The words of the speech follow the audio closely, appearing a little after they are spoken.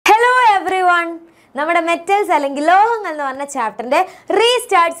നമ്മുടെ മെറ്റൽസ് അല്ലെങ്കിൽ ലോഹങ്ങൾ എന്ന് പറഞ്ഞ ചാപ്റ്ററിന്റെ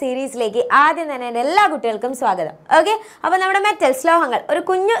റീസ്റ്റാർട്ട് സീരീസിലേക്ക് ആദ്യം തന്നെ എൻ്റെ എല്ലാ കുട്ടികൾക്കും സ്വാഗതം. ഓക്കെ, അപ്പോൾ നമ്മുടെ മെറ്റൽസ് ലോഹങ്ങൾ ഒരു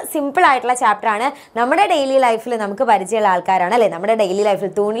കുഞ്ഞു സിമ്പിൾ ആയിട്ടുള്ള ചാപ്റ്റർ ആണ്. നമ്മുടെ ഡെയിലി ലൈഫിൽ നമുക്ക് പരിചയമുള്ള ആൾക്കാരാണ് അല്ലേ. നമ്മുടെ ഡെയിലി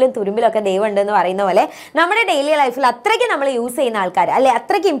ലൈഫിൽ തൂണിലും തുരുമ്പിലും ഒക്കെ ദൈവം ഉണ്ടെന്ന് പറയുന്ന പോലെ നമ്മുടെ ഡെയിലി ലൈഫിൽ അത്രയ്ക്ക് നമ്മൾ യൂസ് ചെയ്യുന്ന ആൾക്കാർ അല്ലെ,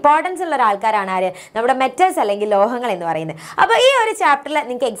 അത്രയ്ക്ക് ഇമ്പോർട്ടൻസ് ഉള്ള ഒരാൾക്കാരാണ് ആര്, നമ്മുടെ മെറ്റൽസ് അല്ലെങ്കിൽ ലോഹങ്ങൾ എന്ന് പറയുന്നത്. അപ്പോൾ ഈ ഒരു ചാപ്റ്ററിൽ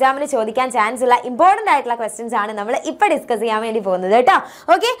നിങ്ങൾക്ക് എക്സാമിന് ചോദിക്കാൻ ചാൻസ് ഉള്ള ഇമ്പോർട്ടൻ്റ് ആയിട്ടുള്ള ക്വസ്റ്റ്യൻസ് ആണ് നമ്മൾ ഇപ്പോൾ ഡിസ്കസ് ചെയ്യാൻ വേണ്ടി പോകുന്നത് കേട്ടോ.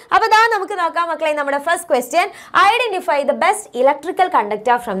 ഓക്കെ, അപ്പോൾ ദാ നമുക്ക് നോക്കാം മക്കളെ. നമ്മുടെ first question, identify the best electrical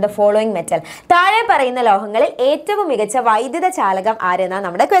conductor from the following metal. താഴെ പറയുന്ന ലോഹങ്ങളിൽ ഏറ്റവും മികച്ച വൈദ്യുത ചാലകം ആരെന്നാണ്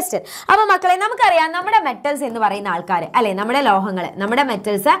നമ്മുടെ ക്വസ്റ്റ്യൻ. അപ്പോൾ മക്കളെ നമുക്കറിയാം നമ്മുടെ മെറ്റൽസ് എന്ന് പറയുന്ന ആൾക്കാർ അല്ലെ, നമ്മുടെ ലോഹങ്ങൾ, നമ്മുടെ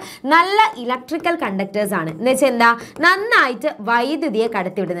മെറ്റൽസ് നല്ല ഇലക്ട്രിക്കൽ കണ്ടക്ടേഴ്സ് ആണ്. എന്ന് വെച്ചാൽ എന്താ, നന്നായിട്ട് വൈദ്യുതിയെ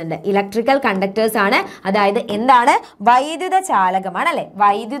കടത്തിവിടുന്നുണ്ട്. ഇലക്ട്രിക്കൽ കണ്ടക്ടേഴ്സ് ആണ്, അതായത് എന്താണ്, വൈദ്യുത ചാലകമാണ് അല്ലെ.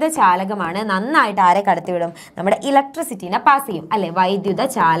 വൈദ്യുത ചാലകമാണ്, നന്നായിട്ട് ആരെ കടത്തിവിടും, നമ്മുടെ ഇലക്ട്രിസിറ്റിനെ പാസ് ചെയ്യും അല്ലെ. വൈദ്യുത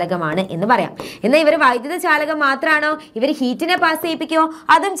ചാലകമാണ് എന്ന് പറയാം. എന്നാൽ ഇവർ വൈദ്യുത ചാലകം മാത്രമാണോ, ഇവർ ഹീറ്റിനെ പാസ് ചെയ്യിപ്പിക്കുമോ,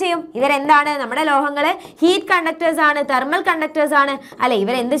 അതും ചെയ്യും. ഇവരെന്താണ്, നമ്മുടെ ലോഹങ്ങള് ഹീറ്റ് കണ്ടക്ടേഴ്സ് ആണ്, തെർമൽ കണ്ടക്ടേഴ്സ് ആണ് അല്ലെ.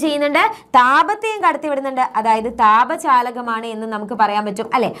 ഇവരെന്ത് ചെയ്യുന്നുണ്ട്, താപത്തെയും കടത്തിവിടുന്നുണ്ട്, അതായത് താപചാലകമാണ് എന്ന് നമുക്ക് പറയാൻ പറ്റും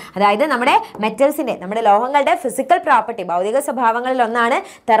അല്ലെ. അതായത് നമ്മുടെ മെറ്റൽസിന്റെ, നമ്മുടെ ലോഹങ്ങളുടെ ഫിസിക്കൽ പ്രോപ്പർട്ടി, ഭൗതിക സ്വഭാവങ്ങളിൽ ഒന്നാണ്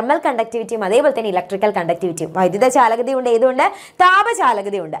തെർമൽ കണ്ടക്ടിവിറ്റിയും അതേപോലെ തന്നെ ഇലക്ട്രിക്കൽ കണ്ടക്ടിവിറ്റിയും. വൈദ്യുത ചാലകതയുണ്ട്, ഏതുണ്ട്,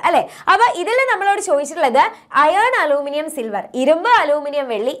 താപചാലകതയുണ്ട് അല്ലെ. അപ്പൊ ഇതിൽ നമ്മളോട് ചോദിച്ചിട്ടുള്ളത് അയൺ, അലൂമിനിയം, സിൽവർ, ഇരുമ്പ്, അലൂമിനിയം,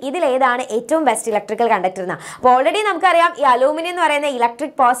 വെള്ളി, ഇതിലേതാണ് ഏറ്റവും ബെസ്റ്റ് ഇലക്ട്രിക്കൽ കണ്ടക്ടർ എന്നാ. അപ്പോൾ ഓൾറെഡി നമുക്കറിയാം ഈ അലൂമിനിയം എന്ന് പറയുന്ന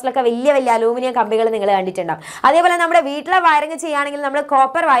ഇലക്ട്രിക് പോസ്റ്റിലൊക്കെ വലിയ വലിയ അലൂമിനിയം കമ്പികൾ നിങ്ങൾ കണ്ടിട്ടുണ്ടാവും. അതേപോലെ നമ്മുടെ വീട്ടിലെ വയറിങ് ചെയ്യുകയാണെങ്കിൽ നമ്മൾ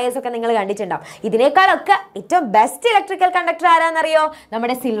കോപ്പർ വയേഴ്സ് ഒക്കെ നിങ്ങൾ കണ്ടിട്ടുണ്ടാവും. ഇതിനേക്കാളൊക്കെ ഏറ്റവും ബെസ്റ്റ് ഇലക്ട്രിക്കൽ കണ്ടക്ടർ ആരാന്നറിയോ,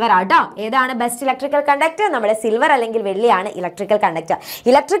 നമ്മുടെ സിൽവർ ആട്ടോ. ഏതാണ് ബെസ്റ്റ് ഇലക്ട്രിക്കൽ കണ്ടക്ടർ, നമ്മുടെ സിൽവർ അല്ലെങ്കിൽ വെള്ളിയാണ് ഇലക്ട്രിക്കൽ കണ്ടക്ടർ.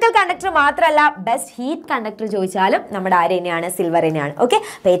 ഇലക്ട്രിക്കൽ കണ്ടക്ടർ മാത്രമല്ല, ബെസ്റ്റ് ഹീറ്റ് കണ്ടക്ടർ ചോദിച്ചാലും നമ്മുടെ ആര് തന്നെയാണ്, സിൽവർ തന്നെയാണ്. ഓക്കെ,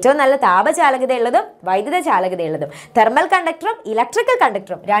 അപ്പോൾ ഏറ്റവും നല്ല താപചാലകതയുള്ളതും വൈദ്യുത ചാലകതയുള്ളതും തെർമൽ കണ്ടക്ടറും ഇലക്ട്രിക്കൽ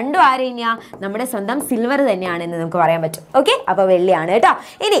കണ്ടക്ടറും രണ്ടും ആര് തന്നെയാ, നമ്മുടെ സ്വന്തം സിൽവർ തന്നെയാണ് എന്ന് നമുക്ക് പറയാൻ പറ്റും. ഓക്കെ, അപ്പോൾ വെള്ളിയാണ് കേട്ടോ.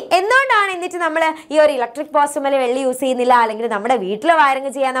 ഇനി എന്തുകൊണ്ടാണ് എന്നിട്ട് നമ്മൾ ഈ ഒരു ഇലക്ട്രിക് പോസ്റ്റുമേൽ വെള്ളി യൂസ് ചെയ്യുന്നില്ല, അല്ലെങ്കിൽ നമ്മുടെ വീട്ടിൽ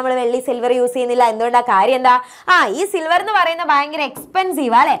വയറിങ് ചെയ്യാൻ നമ്മൾ വെള്ളി സിൽവർ യൂസ് ചെയ്യുന്നില്ല? എന്തുകൊണ്ടാ, കാര്യം എന്താ, ഈ സിൽവർ എന്ന് പറയുന്നത് ഭയങ്കര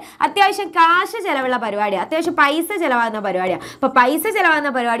എക്സ്പെൻസീവ് അല്ലെ. അത്യാവശ്യം കാശ് ചെലവുള്ള പരിപാടിയാണ്, അത്യാവശ്യം പൈസ ചെലവാകുന്ന പരിപാടിയാണ്. അപ്പോൾ പൈസ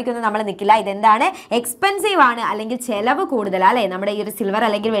ചെലവാകുന്ന പരിപാടിക്കൊന്നും നമ്മൾ നിൽക്കില്ല. ഇതെന്താണ്, എക്സ്പെൻസീവ് ആണ് അല്ലെങ്കിൽ ചെലവ് കൂടുതലാണ് അല്ലെ. നമ്മുടെ ഈ ഒരു സിൽവർ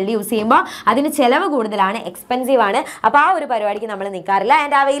അല്ലെങ്കിൽ വെള്ളി യൂസ് ചെയ്യുമ്പോൾ അതിന് ചെലവ് കൂടുതലാണ്, എക്സ്പെൻസീവ് ആണ്. അപ്പോൾ ആ ഒരു പരിപാടിക്ക് നമ്മൾ നിൽക്കാറില്ല.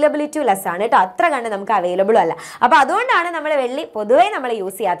 ആൻഡ് അവൈലബിലിറ്റി ലെസ് ആണ് കേട്ടോ, അത്ര കണ്ട് നമുക്ക് അവൈലബിളും അല്ല. അപ്പോൾ അതുകൊണ്ടാണ് നമ്മൾ വെള്ളി പൊതുവേ നമ്മൾ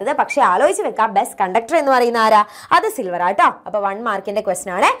യൂസ് ചെയ്യാത്തത്. പക്ഷേ ആലോചിച്ച് വെക്കാം, ബെസ്റ്റ് കണ്ടക്ടർ എന്ന് പറയുന്ന ആരാ, അത് സിൽവർ ആട്ടോ. അപ്പോൾ 1 മാർക്കിന്റെ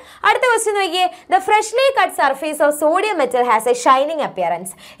ക്വസ്റ്റൻ ആണ്. അടുത്ത ക്വസ്റ്റ്യൻ നോക്കിയേ, the freshly cut surface of sodium metal has A shining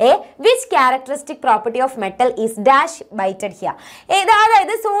appearance. Which characteristic property of metal is dash ബൈറ്റഡ് here.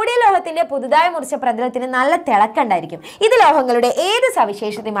 അതായത് സോഡിയം ലോഹത്തിന്റെ പുതുതായി മുറിച്ച പ്രതലത്തിന് നല്ല തിളക്കണ്ടായിരിക്കും. ഇത് ലോഹങ്ങളുടെ ഏത്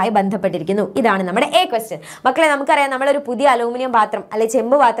സവിശേഷതയുമായി ബന്ധപ്പെട്ടിരിക്കുന്നു? ഇതാണ് നമ്മുടെ എ ക്വസ്റ്റ്യൻ. മക്കളെ നമുക്കറിയാം, നമ്മളൊരു പുതിയ അലൂമിനിയം പാത്രം അല്ലെ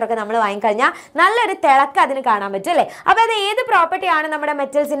ചെമ്പ് പാത്രം ഒക്കെ നമ്മൾ വാങ്ങിക്കഴിഞ്ഞാൽ നല്ലൊരു തിളക്കം അതിന് കാണാൻ പറ്റും അല്ലേ. അപ്പോൾ അത് ഏത് പ്രോപ്പർട്ടി ആണ് നമ്മുടെ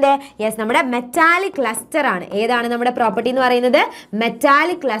മെറ്റൽസിന്റെ? യെസ്, നമ്മുടെ മെറ്റാലിക് ക്ലസ്റ്റർ ആണ്. ഏതാണ് നമ്മുടെ പ്രോപ്പർട്ടി എന്ന് പറയുന്നത്?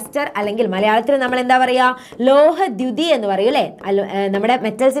 മെറ്റാലിക് ക്ലസ്റ്റർ, അല്ലെങ്കിൽ മലയാളത്തിൽ നമ്മൾ എന്താ പറയുക, ലോഹദ്യുതി എന്ന് പറയും അല്ലേ. നമ്മുടെ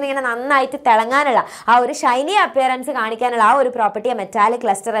മെറ്റൽസിന് ഇങ്ങനെ നന്നായിട്ട് തിളങ്ങാനുള്ള ആ ഒരു ഷൈനി അപ്പിയറൻസ് കാണിക്കാനുള്ള ആ ഒരു പ്രോപ്പർട്ടിയെ മെറ്റാലിക്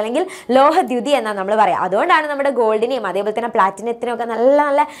ക്ലസ്റ്റർ അല്ലെങ്കിൽ ലോഹദ്യുതി എന്നാണ് നമ്മൾ പറയാം. അതുകൊണ്ടാണ് നമ്മുടെ ഗോൾഡിനെയും അതേപോലെ തന്നെ പ്ലാറ്റിനത്തിനും ഒക്കെ നല്ല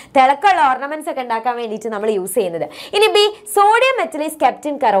നല്ല തിളക്കമുള്ള ഓർണമെന്റ്സ് ഒക്കെ ഉണ്ടാക്കാൻ വേണ്ടിയിട്ട് നമ്മൾ യൂസ് ചെയ്യുന്നത്. ഇനി B, sodium metal is kept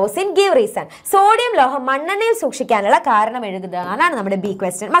in kerosene, give reason. Sodium ലോഹം മണ്ണെണ്ണയിൽ സൂക്ഷിക്കാനുള്ള കാരണം എഴുതുക എന്നാണ് നമ്മുടെ ബി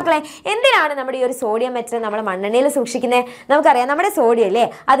ക്വസ്റ്റ്യൻ. മക്കളെ എന്തിനാണ് നമ്മുടെ ഈ ഒരു സോഡിയം മെറ്റൽ നമ്മൾ മണ്ണെണ്ണയിൽ സൂക്ഷിക്കുന്നത്? നമുക്കറിയാം, നമ്മുടെ സോഡിയം അല്ലേ,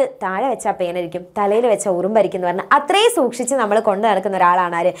 അത് താഴെ വെച്ചാൽ പേനരിക്കും, തലയിൽ വെച്ചാൽ ഉറുമ്പരിക്കും എന്ന് പറഞ്ഞാൽ അത്രയും സൂക്ഷിച്ച് നമ്മൾ കൊണ്ടു നടക്കുന്ന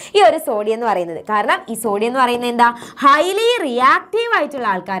ഒരാളാണ് ആര്, ഈ ഒരു സോഡിയം എന്ന് പറയുന്നത്. കാരണം ഈ സോഡിയം എന്ന് പറയുന്നത് എന്താ, ഹൈലി റിയാക്റ്റീവ് ആയിട്ടുള്ള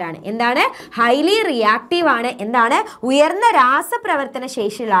ആൾക്കാരാണ്. എന്താണ്, ഹൈലി റിയാക്റ്റീവ് ആണ്. എന്താണ്, ഉയർന്ന രാസപ്രവർത്തന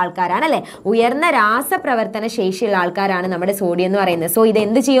ശേഷിയുള്ള ആൾക്കാരാണ് അല്ലെ. ഉയർന്ന രാസപ്രവർത്തന ശേഷിയുള്ള ആൾക്കാരാണ് നമ്മുടെ സോഡിയം എന്ന് പറയുന്നത്. സോ ഇത്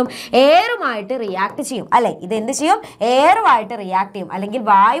എന്ത് ചെയ്യും, എയറുമായിട്ട് റിയാക്ട് ചെയ്യും അല്ലെ. ഇത് എന്ത് ചെയ്യും, എയറുമായിട്ട് റിയാക്ട് ചെയ്യും, അല്ലെങ്കിൽ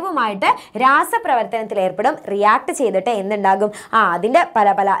വായുവുമായിട്ട് രാസപ്രവർത്തനത്തിൽ ഏർപ്പെടും. റിയാക്ട് ചെയ്തിട്ട് എന്തുണ്ടാകും, അതിന്റെ പല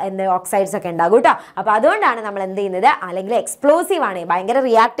പല ഓക്സൈഡ്സ് ഒക്കെ ഉണ്ടാകും കേട്ടോ. അപ്പൊ അതുകൊണ്ടാണ് നമ്മൾ എന്ത് ചെയ്യുന്നത്, അല്ലെങ്കിൽ എക്സ്പ്ലോസീവ് ആണ്, ഭയങ്കര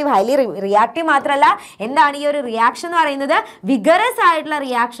റിയാക്റ്റീവ്, ഹൈലി റിയാക്റ്റീവ് മാത്രമല്ല, എന്താണ് ഈ ഒരു റിയാക്ഷൻ എന്ന് പറയുന്നത്, വിഗറസ് ആയിട്ടുള്ള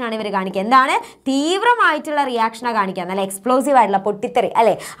റിയാക്ഷൻ ആണ് ഇവർ കാണിക്കുക. എന്താണ്, തീവ്രമായിട്ടുള്ള റിയാക്ഷനാണ് കാണിക്കുക, നല്ല എക്സ്പ്ലോസീവ് ആയിട്ടുള്ള പൊട്ടിത്തെറി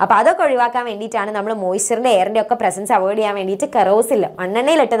അല്ലെ. അപ്പൊ അതൊക്കെ ഒഴിവാക്കാൻ വേണ്ടിയിട്ടാണ് നമ്മൾ മോയ്സ്ചറിന്റെ എയറിന്റെ ഒക്കെ പ്രസൻസ് അവോയ്ഡ് ചെയ്യാൻ വേണ്ടിയിട്ട് കെറോസിൽ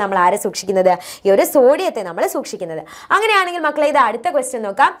മണ്ണെണ്ണയിലിട്ട് നമ്മൾ ആരെ സൂക്ഷിക്കുന്നത്, ഈ ഒരു സോഡിയത്തെ നമ്മൾ സൂക്ഷിക്കുന്നത്. അങ്ങനെയാണെങ്കിൽ മക്കളെ ഇത് അടുത്ത ക്വസ്റ്റ്യൻ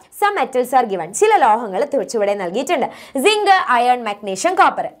നോക്കാം. Some metals are given. ചില ലോഹങ്ങൾ ചുവടെ നൽകിയിട്ടുണ്ട്. Zinc, iron, magnesium,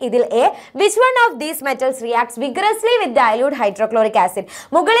 copper. ഇതിൽ A, which one of these metals reacts vigorously with dilute hydrochloric acid.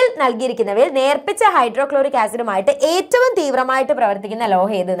 മുകളിൽ നൽകിയിരിക്കുന്നവയിൽ നേർപ്പിച്ച ഹൈഡ്രോക്ലോറിക് ആസിഡുമായിട്ട് ഏറ്റവും തീവ്രമായിട്ട് പ്രവർത്തിക്കുന്ന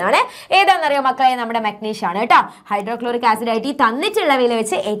ലോഹം ഏതെന്നാണ്? ഏതാണെന്നറിയോ മക്കളെ, നമ്മുടെ മാഗ്നീഷ്യം ആണ് കേട്ടോ. ഹൈഡ്രോക്ലോറിക് ആസിഡ് ആയിട്ട് ഈ തന്നിട്ടുള്ളവയിൽ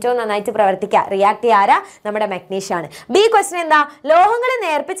വെച്ച് ഏറ്റവും നന്നായിട്ട് പ്രവർത്തിക്കുക, റിയാക്ട് ചെയ്യാര നമ്മുടെ മാഗ്നീഷ്യം ആണ്. ബി ക്വസ്റ്റ്യൻ എന്താ, ലോഹങ്ങളെ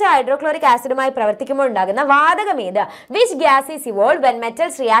നേർപ്പിച്ച ഹൈഡ്രോക്ലോറിക് ഹൈഡ്രോക്ലോറിക് ആസിഡുമായി പ്രവർത്തിക്കുമ്പോൾ ഉണ്ടാകുന്ന വാതകം ഏത്? Which gas is evolve when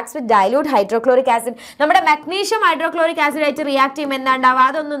metals reacts with dilute hydrochloric acid? നമ്മുടെ മെഗ്നീഷ്യം ഹൈഡ്രോക്ലോറിക് ആസിഡ് ആയിട്ട് റിയാക്ട് ചെയ്യുമ്പോൾ എന്താ ഉണ്ടാവുക?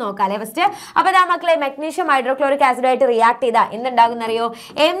 അതൊന്ന് നോക്കാം അല്ലേ ഫസ്റ്റ്. അപ്പൊ ഇതാ മക്കളെ, മെഗ്നീഷ്യം ഹൈഡ്രോക്ലോറിക് ആസിഡ് ആയിട്ട് റിയാക്ട് ചെയ്താൽ എന്തുണ്ടാകും അറിയോ?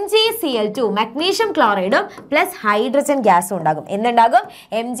 MgCl2 മെഗ്നീഷ്യം ക്ലോറൈഡും പ്ലസ് ഹൈഡ്രജൻ ഗ്യാസും ഉണ്ടാകും. എന്തുണ്ടാകും?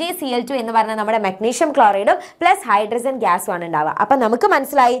 MgCl2 എന്ന് പറഞ്ഞാൽ നമ്മുടെ മെഗ്നീഷ്യം ക്ലോറൈഡും പ്ലസ് ഹൈഡ്രജൻ ഗ്യാസും ആണ് ഉണ്ടാവുക. അപ്പൊ നമുക്ക്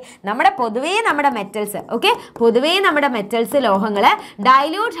മനസ്സിലായി പൊതുവേ നമ്മുടെ മെറ്റൽസ് പൊതുവേ നമ്മുടെ മെറ്റൽസ് ലോഹങ്ങള്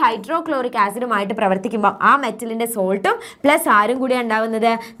ഡൈല്യൂട്ട് ഹൈഡ്രോക്ലോറിക് ആസിഡുമായിട്ട് പ്രവർത്തിക്കുമ്പോൾ ആ മെറ്റലിന്റെ സോൾട്ടും പ്ലസ് ആരും കൂടിയാണ്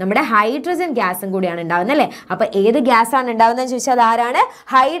ഉണ്ടാവുന്നത്? നമ്മുടെ ഹൈഡ്രജൻ ഗ്യാസും കൂടിയാണ് ഉണ്ടാവുന്നത് അല്ലേ? അപ്പൊ ഏത് ഗ്യാസ് ആണ് ഉണ്ടാവുന്നത് ചോദിച്ചാൽ അത് ആരാണ്?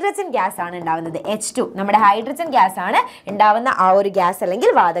 ഹൈഡ്രജൻ ഗ്യാസ് ആണ് ഉണ്ടാവുന്നത്. H2 നമ്മുടെ ഹൈഡ്രജൻ ഗ്യാസ് ആണ് ഉണ്ടാവുന്ന ആ ഒരു ഗ്യാസ്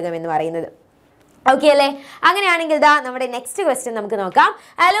അല്ലെങ്കിൽ വാതകം എന്ന് പറയുന്നത്. ഓക്കെ അല്ലേ? അങ്ങനെയാണെങ്കിൽ ഇതാ നമ്മുടെ നെക്സ്റ്റ് ക്വസ്റ്റ്യൻ നമുക്ക് നോക്കാം.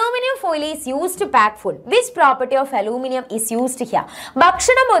 Aluminium foil is used to pack food. Which property of aluminium is used here?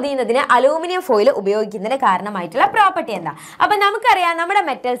 ഭക്ഷണം പൊതിയുന്നതിന് അലൂമിനിയം ഫോയിൽ ഉപയോഗിക്കുന്നതിന് കാരണമായിട്ടുള്ള പ്രോപ്പർട്ടി എന്താ? അപ്പൊ നമുക്കറിയാം നമ്മുടെ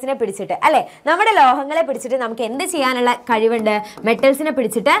മെറ്റൽസിനെ പിടിച്ചിട്ട് അല്ലെ, നമ്മുടെ ലോഹങ്ങളെ പിടിച്ചിട്ട് നമുക്ക് എന്ത് ചെയ്യാനുള്ള കഴിവുണ്ട്? മെറ്റൽസിനെ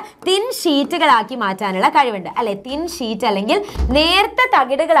പിടിച്ചിട്ട് തിൻ ഷീറ്റുകളാക്കി മാറ്റാനുള്ള കഴിവുണ്ട് അല്ലെ? തിൻ ഷീറ്റ് അല്ലെങ്കിൽ നേർത്ത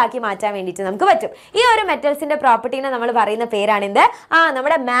തകിടുകളാക്കി മാറ്റാൻ വേണ്ടിയിട്ട് നമുക്ക് പറ്റും. ഈ ഒരു മെറ്റൽസിന്റെ പ്രോപ്പർട്ടീനെ നമ്മൾ പറയുന്ന പേരാണ് എന്ത്?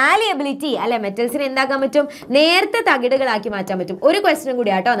 നമ്മുടെ മാലിയബിലിറ്റി അല്ലെ? മെറ്റൽസ് എന്താക്കാൻ പറ്റും? നേർത്ത തകിടുകളാക്കി മാറ്റാൻ പറ്റും. ഒരു ക്വസ്റ്റ്യൻ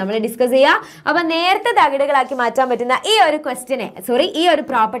കൂടി ആട്ടോ നമ്മൾ ഡിസ്കസ് ചെയ്യാം. അപ്പൊ നേർത്ത തകിടുകളാക്കി മാറ്റാൻ പറ്റുന്ന ഈ ഒരു ക്വസ്റ്റ്യനെ ഈ ഒരു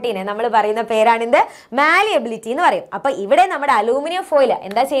പ്രോപ്പർട്ടീനെ നമ്മൾ പറയുന്ന പേരാണ് എന്ത്? മാലിയബിലിറ്റി എന്ന് പറയും. അപ്പൊ ഇവിടെ നമ്മുടെ അലൂമിനിയം ഫോയിൽ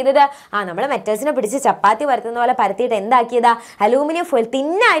എന്താ ചെയ്തത്? നമ്മൾ മെറ്റൽസിനെ പിടിച്ച് ചപ്പാത്തി പരത്തുന്ന പോലെ പരത്തിയിട്ട് എന്താക്കിയതാ? അലൂമിനിയം ഫോയിൽ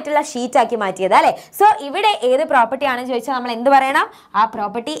തിന്നായിട്ടുള്ള ഷീറ്റ് ആക്കി മാറ്റിയതാ അല്ലെ? സോ ഇവിടെ ഏത് പ്രോപ്പർട്ടി ആണെന്ന് ചോദിച്ചാൽ നമ്മൾ എന്ത് പറയണം? ആ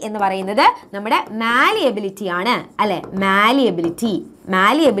പ്രോപ്പർട്ടി എന്ന് പറയുന്നത് നമ്മുടെ മാലിയബിലിറ്റി ആണ് അല്ലെ?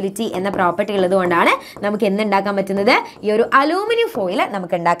 മാലിയബിലിറ്റി എന്ന പ്രോപ്പർട്ടി ഉള്ളത് കൊണ്ടാണ് നമുക്ക് എന്തുണ്ടാക്കാൻ പറ്റുന്നത്? ഈ ഒരു അലൂമിനിയം ഫോയിൽ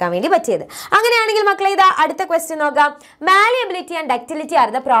നമുക്ക് ഉണ്ടാക്കാൻ വേണ്ടി പറ്റിയത്. അങ്ങനെയാണെങ്കിൽ മക്കളെ ഇതാ അടുത്ത ക്വസ്റ്റ്യൻ നോക്കാം. Malleability and ductility are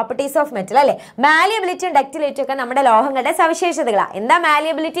the properties of metal അല്ലെ? മാലിയബിലിറ്റിയും ഡക്റ്റിലിറ്റി ഒക്കെ നമ്മുടെ ലോഹങ്ങളുടെ സവിശേഷതകളാണ്. എന്താ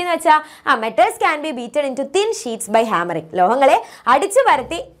മാലിയബിലിറ്റി എന്ന് വെച്ചാൽ metals can be ബീറ്റഡ് in to thin sheets by hammering. ലോഹങ്ങളെ അടിച്ചു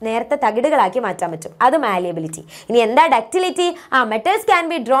പരത്തി നേരത്തെ തകിടുകളാക്കി മാറ്റാൻ പറ്റും. അത് മാലിയബിലിറ്റി. ഇനി എന്താ ductility? Metals can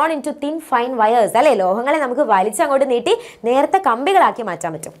be drone in to thin fine wires അല്ലെ? ലോഹങ്ങളെ നമുക്ക് വലിച്ചങ്ങോട്ട് നീട്ടി നേരത്തെ കമ്പികളാക്കി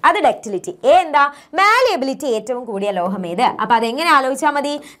മാറ്റാൻ പറ്റും. അത് ഡക്റ്റിലിറ്റി. എന്താ? മാലിയബിലിറ്റി ഏറ്റവും കൂടിയ ലോഹം ഏത്? അപ്പൊ അതെങ്ങനെ ആലോചിച്ചാൽ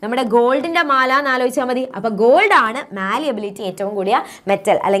മതി? നമ്മുടെ ഗോൾഡിന്റെ മാല എന്ന് ആലോചിച്ചാൽ മതി. അപ്പൊ ഗോൾഡ് ആണ് മാലിയബിലിറ്റി ഏറ്റവും കൂടിയ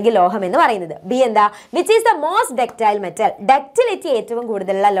മെറ്റൽ അല്ലെങ്കിൽ ലോഹം എന്ന് പറയുന്നത്. ബി എന്താ? Which is the most ductile metal? Ductility ഏറ്റവും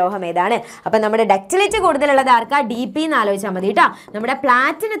കൂടുതലുള്ള ലോഹം ഏതാണ്? അപ്പൊ നമ്മുടെ ഡക്റ്റിലിറ്റി കൂടുതലുള്ളത് ആർക്കാ? DP എന്ന് ആലോചിച്ചാൽ മതി കേട്ടോ. നമ്മുടെ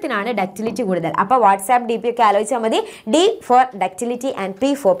പ്ലാറ്റിനത്തിനാണ് ഡക്റ്റിലിറ്റി കൂടുതൽ. അപ്പൊ വാട്സാപ്പ് DP ഒക്കെ ആലോചിച്ചാൽ മതി. D four ductility and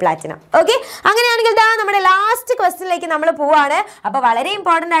P four platinum. Okay, അങ്ങനെയാണെങ്കിൽ നമ്മുടെ ലാസ്റ്റ് ക്വസ്റ്റ്യനിലേക്ക് നമ്മൾ പോവാണ്. അപ്പൊ വളരെ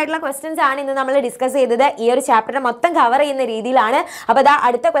ഇമ്പോർട്ടന്റ് ആയിട്ടുള്ള ക്വസ്റ്റ്യൻസ് ആണ് ഇന്ന് നമ്മൾ ഡിസ്കസ് ചെയ്തത്. ഈ ഒരു ചാപ്റ്ററിനെ മൊത്തം കവർ ചെയ്യുന്ന രീതിയിലാണ്. അപ്പൊ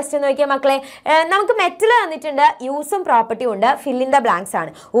അടുത്ത ക്വസ്റ്റ്യൻ നോക്കിയാൽ മക്കളെ, നമുക്ക് മെറ്റൽ തന്നിട്ടുണ്ട്, യൂസും പ്രോപ്പർട്ടിയും ഉണ്ട്, ഫിൽ ഇൻ ദ ബ്ലാങ്ക്സ്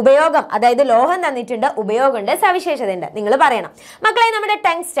ആണ്. ഉപയോഗം, അതായത് ലോഹം തന്നിട്ടുണ്ട്, ഉപയോഗമുണ്ട്, സവിശേഷതയുണ്ട്. നിങ്ങൾ പറയണം മക്കളെ. നമ്മുടെ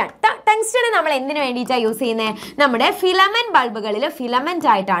ടങ്സ്റ്റൺ നമ്മൾ എന്തിനു വേണ്ടിയിട്ടാണ് യൂസ് ചെയ്യുന്നത്? നമ്മുടെ ഫിലമെന്റ് ബൾബുകളിൽ ഫിലമെന്റ്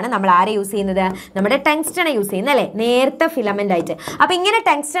ആയിട്ടാണ് നമ്മൾ ആരെ യൂസ് ചെയ്യുന്നത്? നമ്മുടെ ടങ്സ്റ്റണെ യൂസ് ചെയ്യുന്നത് അല്ലെ? നേരത്തെ ഫിലമെന്റ് ആയിട്ട്. അപ്പൊ ഇങ്ങനെ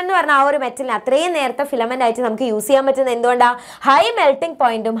ടങ്സ്റ്റൺ എന്ന് പറഞ്ഞ ആ ഒരു മെറ്റലിന് അത്രയും നേരത്തെ ഫിലമെന്റ് ആയിട്ട് നമുക്ക് യൂസ് ചെയ്യാൻ പറ്റുന്നത് എന്തുകൊണ്ടാണ്? ഹൈ മെൽറ്റിംഗ്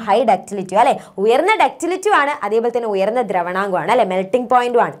പോയിന്റും ഹൈ ഡക്റ്റിലിറ്റിയും അല്ലെ? ഉയർന്ന ഡക്റ്റിലിറ്റിയും ആണ്, അതേപോലെ തന്നെ ഉയർന്ന ദ്രവണാങ്കമാണ് അല്ലെ? മെൽറ്റിംഗ്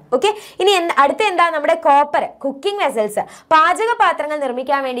പോയിന്റും ആണ്. ഓക്കെ, ഇനി അടുത്ത എന്താ? നമ്മുടെ കോപ്പർ, കുക്കിംഗ് വെസൽസ്, പാചക പാത്രങ്ങൾ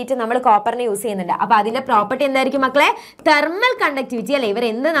നിർമ്മിക്കാൻ വേണ്ടിയിട്ട് നമ്മൾ കോപ്പറിനെ യൂസ് ചെയ്യുന്നുണ്ട്. അപ്പൊ അതിന്റെ പ്രോപ്പർട്ടി എന്തായിരിക്കും മക്കളെ? തെർമൽ കണ്ടക്ടിവിറ്റി അല്ലെ? ഇവർ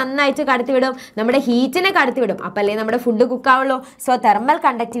എന്ത് നന്നായിട്ട് കടത്തിവിടും? നമ്മുടെ ഹീറ്റിനെ കടത്തിവിടും. അപ്പൊ അല്ലേ നമ്മുടെ ഫുഡ് കുക്കാവുള്ളൂ. സോ തെർമൽ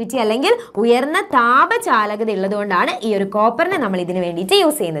കണ്ടക്ടിവിറ്റി അല്ലെങ്കിൽ ഉയർന്ന താപചാലകത ഉള്ളത് കൊണ്ടാണ് ഈ ഒരു കോപ്പറിനെ നമ്മൾ ഇതിന് വേണ്ടിയിട്ട്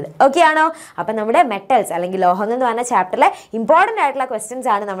യൂസ് ചെയ്യുന്നത്. ഓക്കെ ആണോ? അപ്പൊ നമ്മുടെ മെറ്റൽസ് അല്ലെങ്കിൽ ലോഹങ്ങൾ എന്ന് പറഞ്ഞ ചാപ്റ്ററിലെ ഇമ്പോർട്ടന്റ് ആയിട്ടുള്ള ക്വസ്റ്റ്യൻസ്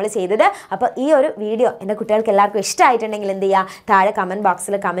ആണ് നമ്മൾ ചെയ്തത്. അപ്പോൾ ഈ ഒരു വീഡിയോ എൻ്റെ കുട്ടികൾക്ക് എല്ലാവർക്കും ഇഷ്ടമായിട്ടുണ്ടെങ്കിൽ എന്ത് ചെയ്യുക? താഴെ കമന്റ്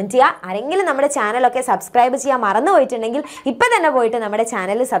ബോക്സിൽ കമന്റ് ചെയ്യുക. ആരെങ്കിലും നമ്മുടെ ചാനലൊക്കെ സബ്സ്ക്രൈബ് ചെയ്യാൻ മറന്നു പോയിട്ടുണ്ടെങ്കിൽ ഇപ്പം തന്നെ പോയിട്ട് നമ്മുടെ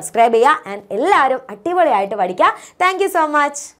ചാനൽ സബ്സ്ക്രൈബ് ചെയ്യുക. ആൻഡ് എല്ലാവരും അടിപൊളിയായിട്ട് പഠിക്കുക. Thank you so much.